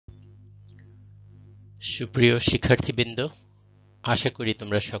সুপ্রিয় শিক্ষার্থীবৃন্দ, আশা করি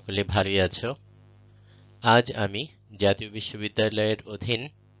তোমরা সকলে ভালোই আছো। আজ আমি জাতীয় বিশ্ববিদ্যালয়ের অধীন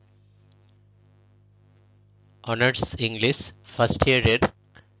অনার্স ইংলিশ ফার্স্ট ইয়ারের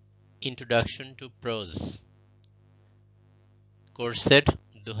ইন্ট্রোডাকশন টু প্রোজ কোর্সের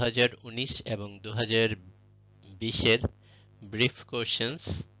 2019 এবং 2020-এর ব্রিফ কোশ্চেন্স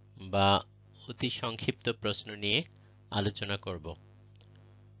বা অতি সংক্ষিপ্ত প্রশ্ন নিয়ে আলোচনা করব।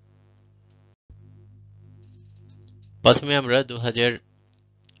 প্রথমে আমরা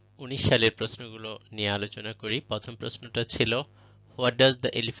 2019 সালের প্রশ্নগুলো নিয়ে আলোচনা করি। প্রথম প্রশ্নটা ছিল, What does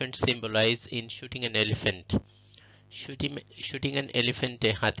the elephant symbolize in shooting an elephant? Shooting an elephant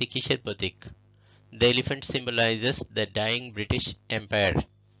এ হাতি কিসের প্রতীক? The elephant symbolizes the dying British Empire.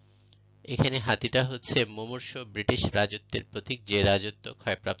 এখানে হাতিটা হচ্ছে মুমূর্ষ ব্রিটিশ রাজত্বের প্রতীক, যে রাজত্ব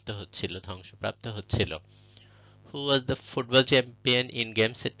ক্ষয়প্রাপ্ত হচ্ছিল, ধ্বংসপ্রাপ্ত হচ্ছিল। Who was the football champion in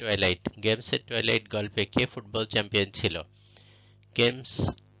Games at Twilight? Games at Twilight গল্পে কে ফুটবল চ্যাম্পিয়ন ছিল? Games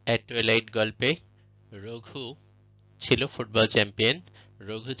at Twilight গল্পে রঘু ছিল ফুটবল চ্যাম্পিয়ন।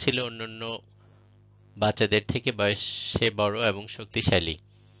 রঘু ছিল অন্যান্য বাচ্চাদের থেকে বয়সে বড় এবং শক্তিশালী।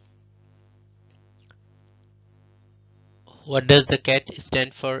 What does the cat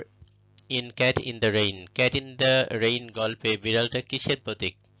stand for in Cat in the Rain? Cat in the Rain গল্পে বিড়ালটা কিসের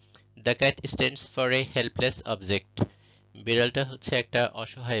প্রতীক? The cat stands for a helpless object. বিড়ালটা হচ্ছে একটা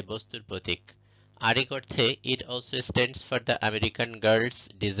অসহায় বস্তুর প্রতীক। আরেক অর্থে it also stands for the American girl's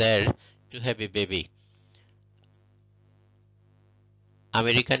desire to have a baby.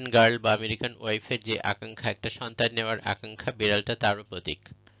 American girl বা আমেরিকান ওয়াইফের যে আকাঙ্ক্ষা, একটা সন্তান নেওয়ার আকাঙ্ক্ষা, বিড়ালটা তারও প্রতীক।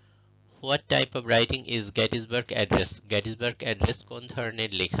 What type of writing is Gettysburg Address? Gettysburg Address কোন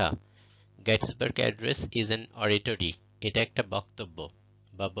ধরনের লেখা? Gettysburg Address is an oratory. এটা একটা বক্তব্য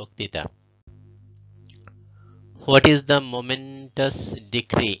বা বক্তৃতা। What is the momentous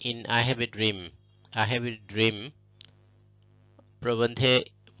decree in I Have a Dream? I Have a Dream প্রবন্ধে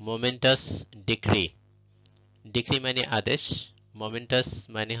momentous decree, ডিক্রি মানে আদেশ, momentous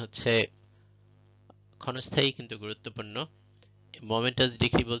মানে হচ্ছে ক্ষণস্থায়ী কিন্তু গুরুত্বপূর্ণ। momentous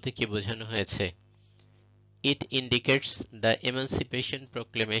decree বলতে কি বোঝানো হয়েছে? It indicates the Emancipation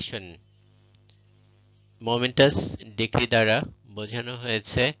Proclamation. momentous decree দ্বারা বোঝানো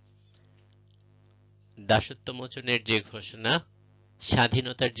হয়েছে দাসত্ব মোচনের যে ঘোষণা,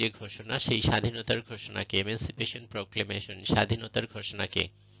 স্বাধীনতার যে ঘোষণা, সেই স্বাধীনতার ঘোষণাকে, Emancipation Proclamation, স্বাধীনতার ঘোষণাকে।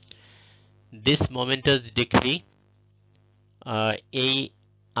 This momentous decree, এই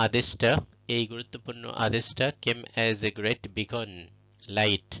আদেশটা, এই গুরুত্বপূর্ণ আদেশটা came as a great beacon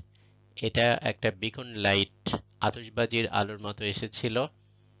light. এটা একটা বিকন লাইট, আতশবাজির আলোর মতো এসেছিল,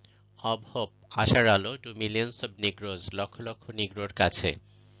 of hope, আশার আলো, to millions of Negroes, lakh lakh নিগ্রোর কাছে।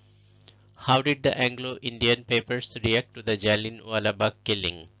 How did the Anglo-Indian papers react to the Jallianwala Bagh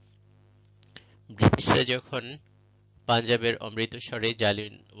killing? ব্রিটিশরা যখন পাঞ্জাবের অমৃতসরে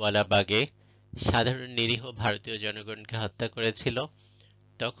জালিয়ানওয়ালা বাগে সাধারণ নিরীহ ভারতীয় জনগণকে হত্যা করেছিল,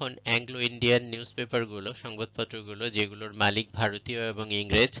 তখন অ্যাংলো ইন্ডিয়ান নিউজপেপারগুলো, সংবাদপত্রগুলো, যেগুলোর মালিক ভারতীয় এবং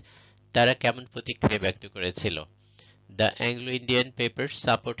ইংরেজ, তারা কেমন প্রতিক্রিয়া ব্যক্ত করেছিল? The Anglo Indian paper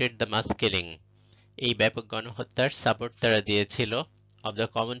supported the mass killing, এই ব্যাপক গণহত্যার সাপোর্ট তারা দিয়েছিল, of the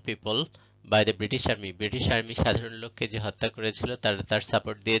common people by the British army, British army সাধারণ লোককে যে হত্যা করেছিল তারা তার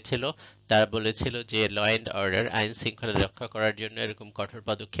সাপোর্ট দিয়েছিল। তারা বলেছিল যে ল অ্যান্ড অর্ডার, আইন শৃঙ্খলা রক্ষা করার জন্য এরকম কঠোর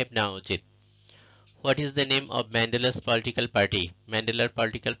পদক্ষেপ নেওয়া উচিত। What is the name of ম্যান্ডেলাস political party? ম্যান্ডেলার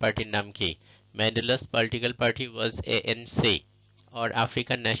পলিটিক্যাল পার্টির নাম কি? ম্যান্ডেলাস political party was ANC or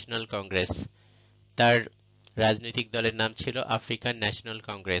African national Congress. তার রাজনৈতিক দলের নাম ছিল African national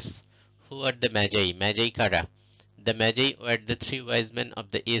Congress. Who are the ম্যাজাই? ম্যাজাই কারা? The ম্যাজাই war the three wise man of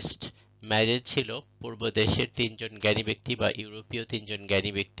the east. ম্যাজাই ছিল পূর্ব দেশের তিনজন জ্ঞানী ব্যক্তি বা ইউরোপীয় তিনজন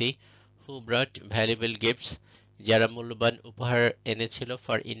জ্ঞানী ব্যক্তি। হু ব্রট ভ্যালুয়েবল গিফটস, যারা মূল্যবান উপহার এনেছিল,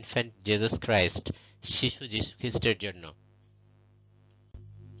 ফর ইনফ্যান্ট জেসাস ক্রাইস্ট, শিশু যীশু খ্রিস্টের জন্য।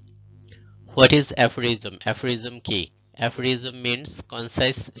 What is aphorism? অ্যাফোরিজম কি? Aphorism means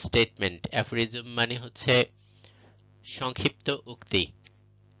concise statement. Aphorism মানে হচ্ছে সংক্ষিপ্ত উক্তি।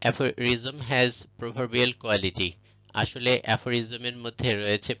 Aphorism has প্রভার্বিয়াল quality. আসলে অ্যাফোরিজমের মধ্যে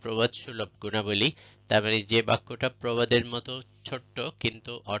রয়েছে প্রবাদ সুলভ গুণাবলী। তার মানে যে বাক্যটা প্রবাদের মতো ছোট্ট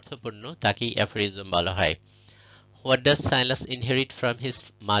কিন্তু অর্থপূর্ণ, তাকেই অ্যাফোরিজম বলা হয়। What does সাইলাস inherit from his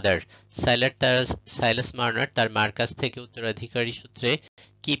mother? সাইলাস মার্নার তার মার কাছ থেকে উত্তরাধিকারী সূত্রে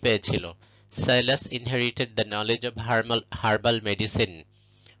কি পেয়েছিল? সাইলাস inherited the knowledge of herbal medicine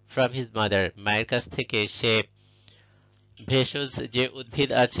from his mother. মায়ের কাছ থেকে সে ভেষজ যে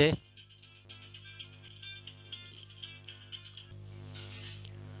উদ্ভিদ আছে,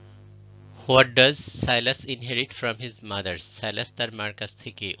 what does সাইলাস inherit from his mother? সাইলাস তার মার কাছ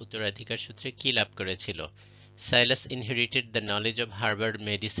থেকে উত্তরাধিকার সূত্রে কি লাভ করেছিল? সাইলাস inherited the knowledge of herbal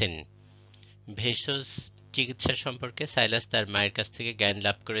medicine. ভেষজ চিকিৎসা সম্পর্কে সাইলাস তার মায়ের কাছ থেকে জ্ঞান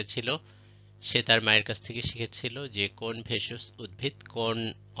লাভ করেছিল। সে তার মায়ের কাছ থেকে শিখেছিল যে কোন ভেষজ উদ্ভিদ কোন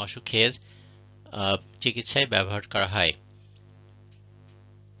অসুখের চিকিৎসায় ব্যবহার করা হয়।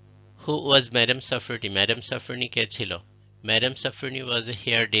 হু ওয়াজ ম্যাডাম সাফরনি? ম্যাডাম সাফরনি কে ছিল? ম্যাডাম সাফরনি ওয়াজ এ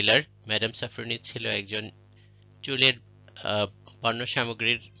হেয়ার ডিলার। ম্যাডাম সাফরনি ছিল একজন চুলের পণ্য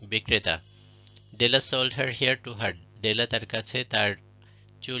সামগ্রীর বিক্রেতা। ডেলা sold her hair to her. ডেলা তার কাছে তার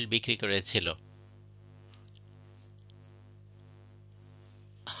চুল বিক্রি করেছিল।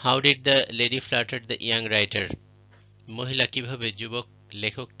 How did the lady Flutter the young writer? মহিলা কিভাবে যুবক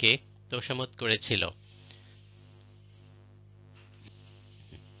লেখককে তোষামোদ করেছিল?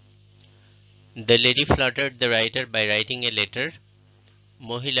 The lady ফ্লাটার্ড the writer by writing a letter.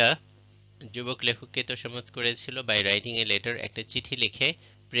 মহিলা যুবক লেখককে তোষামোদ করেছিল বাই রাইটিং এ লেটার, একটা চিঠি লিখে।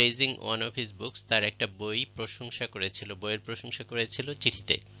 Praising one of his books, তার একটা বই প্রশংসা করেছিল, বইয়ের প্রশংসা করেছিল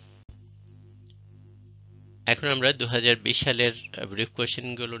চিঠিতে। এখন আমরা 2020 সালের ব্রিফ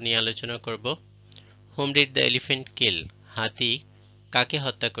কোশ্চেনগুলো নিয়ে আলোচনা করব। হোম ডিড দ্য এলিফ্যান্ট কিল? হাতি কাকে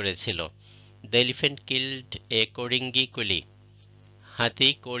হত্যা করেছিল? দ্য এলিফ্যান্ট কিল্ড এ কোরিঙ্গি কুলি। হাতি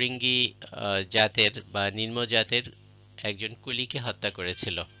কোরিঙ্গি জাতের বা নিম্ন জাতের একজন কুলিকে হত্যা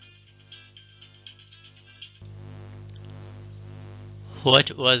করেছিল। What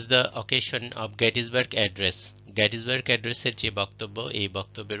was the occasion of Gettysburg address? Gettysburg অ্যাড্রেসের যে বক্তব্য, এই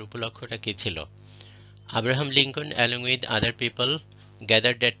বক্তব্যের উপলক্ষটা কি ছিল? Abraham Lincoln along with other people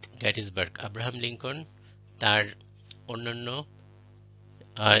gathered at Gettysburg. Abraham Lincoln তার অন্যান্য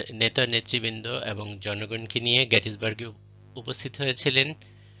নেতা নেতৃবৃন্দ এবং জনগণকে নিয়ে গেটিসবার্গে উপস্থিত হয়েছিলেন।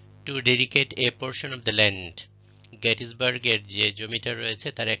 Two dedicate A portion of the land, গেটিসবার্গের যে জমিটা রয়েছে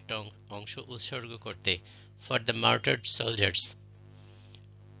তার একটা অংশ উৎসর্গ করতে। ফর দ্য মার্টার্ড সোলজার্স,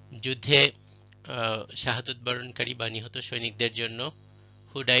 যুদ্ধে শাহাদত বরণকারী বা নিহত সৈনিকদের জন্য।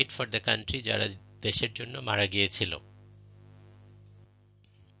 হু ডাইড ফর দ্য কান্ট্রি, যারা দেশের জন্য মারা গিয়েছিল।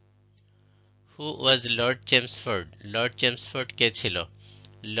 হু ওয়াজ লর্ড চেমসফোর্ড? লর্ড চেমসফোর্ড কে ছিল?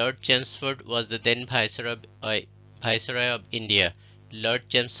 Lord Chelmsford was the then viceroy of India. Lord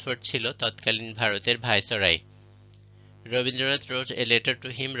Chelmsford ছিল তৎকালীন ভারতের viceroy. Rabindranath রোট a letter to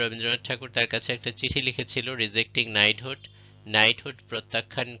him. Rabindranath ঠাকুর তার কাছে একটা চিঠি লিখেছিল, রিজেক্টিং নাইটহুড, নাইটহুড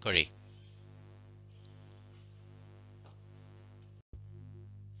প্রত্যাখ্যান করে।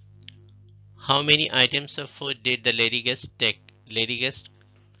 How many items of food did the lady guest take? Lady guest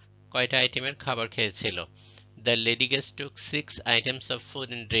কয়টা আইটেমের খাবার খেয়েছিল? The lady guest took 6 items of food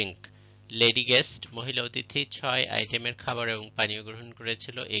and drink. Lady guest মহিলা অতিথি 6 আইটেমের খাবার এবং পানীয় গ্রহণ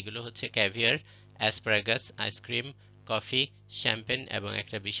করেছিল। এগুলো হচ্ছে caviar, asparagus, ice cream, coffee, champagne এবং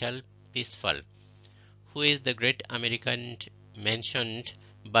একটা বিশাল piece fall. Who is the great American mentioned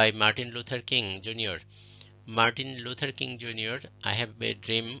by Martin Luther king junior? Martin Luther king junior I have a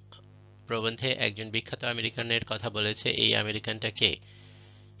dream প্রবন্ধে একজন বিখ্যাত আমেরিকানের কথা বলেছে। এই আমেরিকানটা কে?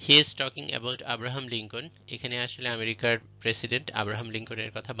 He is talking about Abraham Lincoln. এখানে আসলে আমেরিকার প্রেসিডেন্ট আব্রাহাম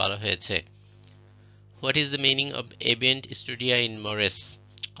লিঙ্কনের কথা বলা হয়েছে। What is the meaning of এবিয়েন্ট স্টুডিয়া in Maurice?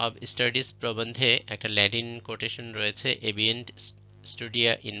 Of studies প্রবন্ধে একটা ল্যাটিন কোটেশন রয়েছে। এবিয়েন্ট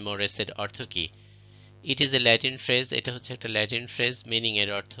স্টুডিয়া ইন মরেস এর অর্থ কি? It is a Latin phrase, এটা হচ্ছে একটা ল্যাটিন ফ্রেজ। মিনিং এর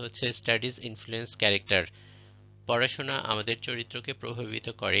অর্থ হচ্ছে স্টাডিজ ইনফ্লুয়েন্স ক্যারেক্টার, পড়াশোনা আমাদের চরিত্রকে প্রভাবিত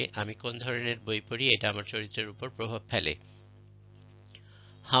করে। আমি কোন ধরনের বই পড়ি এটা আমার চরিত্রের উপর প্রভাব ফেলে।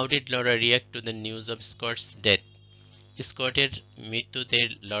 How did Laura react to the news of Scots death? স্কটের মৃত্যুতে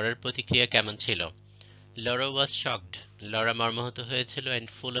লরার প্রতিক্রিয়া কেমন ছিল? লরা ওয়াজ শকড, লরা মর্মাহত হয়েছিল। অ্যান্ড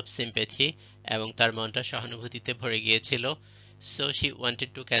ফুল অফ সিম্প্যাথি, এবং তার মনটা সহানুভূতিতে ভরে গিয়েছিল। So she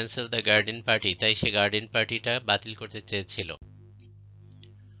wanted to cancel the garden party, তাই সে গার্ডেন পার্টিটা বাতিল করতে চেয়েছিল।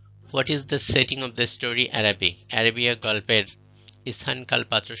 What is the setting of the story অ্যারাবি? Arabia গল্পের স্থানকাল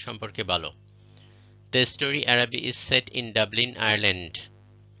পাত্র সম্পর্কে বলো। The story অ্যারাবি is set in Dublin, Ireland.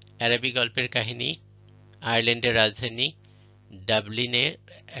 অ্যারাবি গল্পের কাহিনী আয়ারল্যান্ডের রাজধানী ডাবলিনের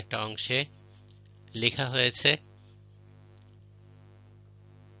একটা অংশে লেখা হয়েছে।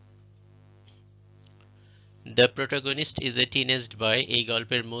 দ্য প্রোটাগনিস্ট ইজ এ টিনেজড বয়। এই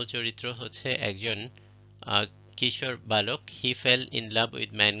গল্পের মূল চরিত্র হচ্ছে একজন কিশোর বালক। হি fail in love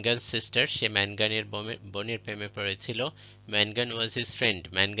with ম্যানগান sister, সে ম্যানগানের বোনের প্রেমে পড়েছিল। ম্যানগান ওয়াজ হিজ ফ্রেন্ড,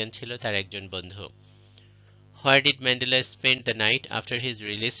 ম্যানগান ছিল তার একজন বন্ধু। Where did Mandela spend the night after his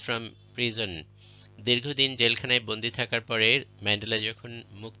release from prison? দীর্ঘদিন জেলখানায় বন্দী থাকার পরে ম্যান্ডেলা যখন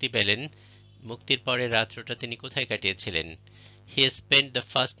মুক্তি পেলেন, মুক্তির পরে রাত্রটা তিনি কোথায় কাটিয়েছিলেন? He spent the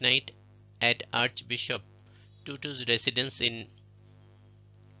first night at archbishop টুটু's residence in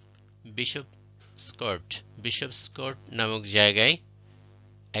বিশপসকোর্ট বিশপসকোর্ট নামক জায়গায়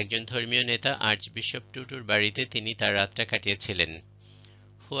একজন ধর্মীয় নেতা আর্চবিশপ টুটুর বাড়িতে তিনি তার রাতটা কাটিয়েছিলেন।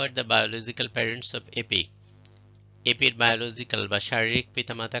 হু are the biological parents of AP? এপির biological বা শারীরিক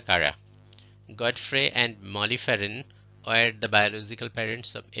পিতামাতা কারা? Godfrey and Moli ফ্যারেন war the biological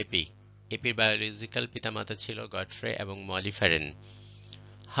parents of AP. এপির biological পিতামাতা ছিল গডফ্রে এবং Moli ফ্যারেন।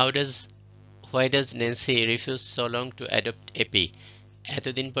 Why does Nancy refuse so long two adopt AP?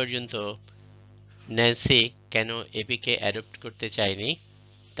 এতদিন পর্যন্ত ন্যান্সি কেন এপিকে অ্যাডপ্ট করতে চায়নি,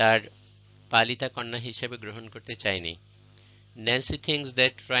 তার পালিতা কন্যা হিসেবে গ্রহণ করতে চায়নি? Nancy thinks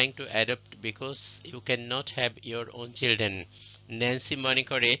that trying to adopt because you cannot have your own children. Nancy মনে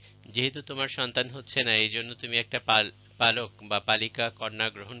করে যেহেতু তোমার সন্তান হচ্ছে না এই জন্য তুমি একটা পালক বা পালিকা কন্যা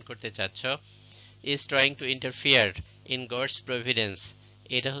গ্রহণ করতে চাচ্ছ, is trying to interfere in God's providence.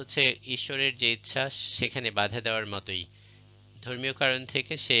 এটা হচ্ছে ঈশ্বরের যে ইচ্ছা সেখানে বাধা দেওয়ার মতোই। ধর্মীয় কারণ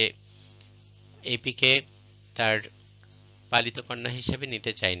থেকে সে এপিকে তার পালিত কন্যা হিসেবে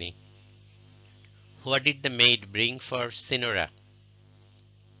নিতে চায়নি। What did the maid bring for Sinora?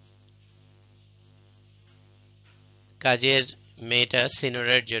 কাজের মেয়েটা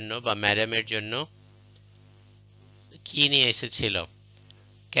সিনোরার জন্য বা ম্যাডামের জন্য কি নিয়ে এসেছিল?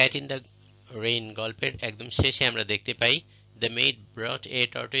 ক্যাট ইন দ্য রেইন গল্পের একদম শেষে আমরা দেখতে পাই the made ব্রট A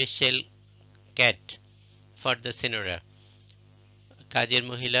টর্টোইস shell cat for the সিনোরা। কাজের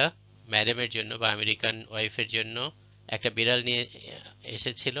মহিলা ম্যাডামের জন্য বা আমেরিকান ওয়াইফের জন্য একটা বিড়াল নিয়ে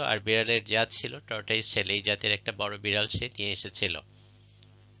এসেছিল, আর বিড়ালের জাত ছিল টর্টোইস শেল। এই জাতের একটা বড় বিড়াল সে নিয়ে এসেছিল।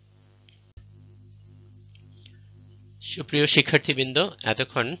 সুপ্রিয় শিক্ষার্থীবৃন্দ,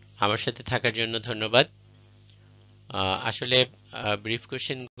 এতক্ষণ আমার সাথে থাকার জন্য ধন্যবাদ। আসলে ব্রিফ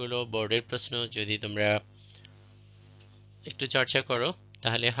কোশ্চেনগুলো বোর্ডের প্রশ্ন যদি তোমরা একটু চর্চা করো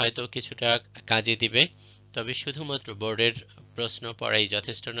তাহলে হয়তো কিছুটা কাজে দিবে, তবে শুধুমাত্র বোর্ডের প্রশ্ন পড়াই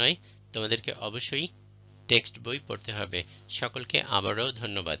যথেষ্ট নয়, তোমাদেরকে অবশ্যই টেক্সট বই পড়তে হবে। সকলকে আবারও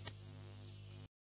ধন্যবাদ।